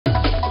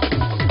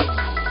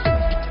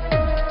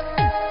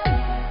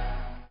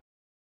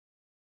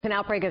An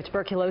outbreak of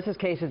tuberculosis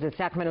cases at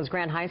Sacramento's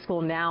Grant High School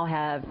now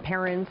has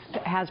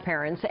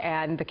parents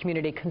and the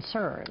community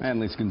concerned. And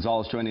Lisa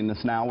Gonzalez joining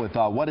us now with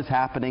what is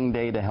happening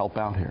day to help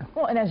out here.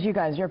 Well, and as you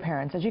guys, your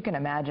parents, as you can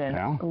imagine,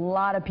 a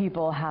lot of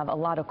people have a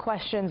lot of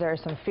questions. There are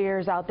some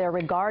fears out there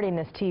regarding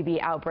this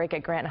TB outbreak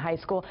at Grant High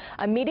School.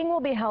 A meeting will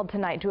be held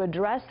tonight to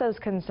address those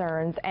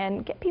concerns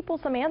and get people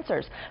some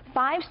answers.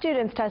 5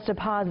 students tested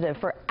positive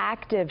for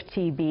active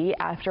TB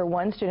after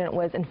one student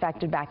was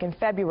infected back in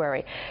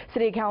February.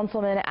 City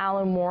Councilman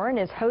Alan Warren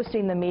is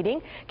hosting the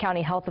meeting.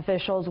 County health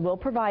officials will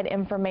provide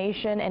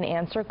information and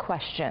answer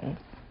questions.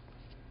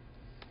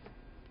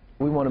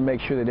 We want to make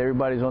sure that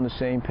everybody's on the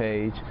same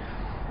page,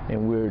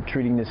 and we're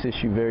treating this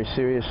issue very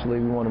seriously.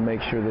 We want to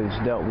make sure that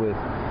it's dealt with,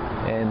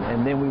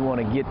 and then we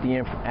want to get the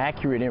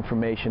accurate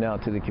information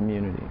out to the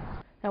community.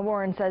 Now,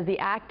 Warren says the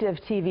active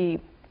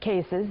TB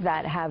cases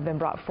that have been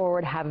brought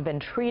forward have been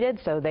treated,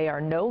 so they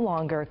are no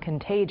longer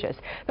contagious.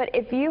 But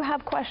if you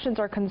have questions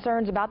or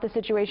concerns about the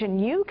situation,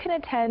 you can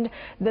attend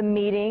the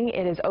meeting.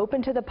 It is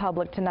open to the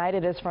public tonight.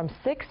 It is from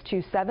 6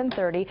 to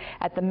 7:30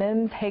 at the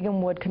Mims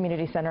Hagenwood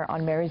Community Center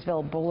on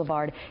Marysville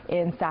Boulevard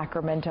in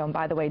Sacramento. And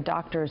by the way,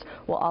 doctors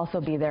will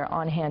also be there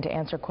on hand to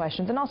answer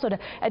questions and also to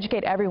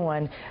educate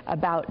everyone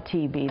about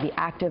TB, the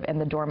active and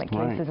the dormant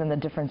cases and the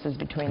differences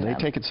between them. They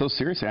take it so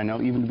seriously. I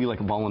know even to be like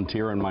a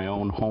volunteer in my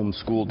own home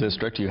school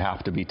district, you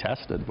have to be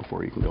tested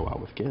before you can go out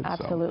with kids.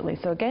 Absolutely.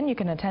 So again, you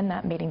can attend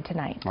that meeting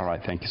tonight. All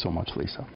right. Thank you so much, Lisa.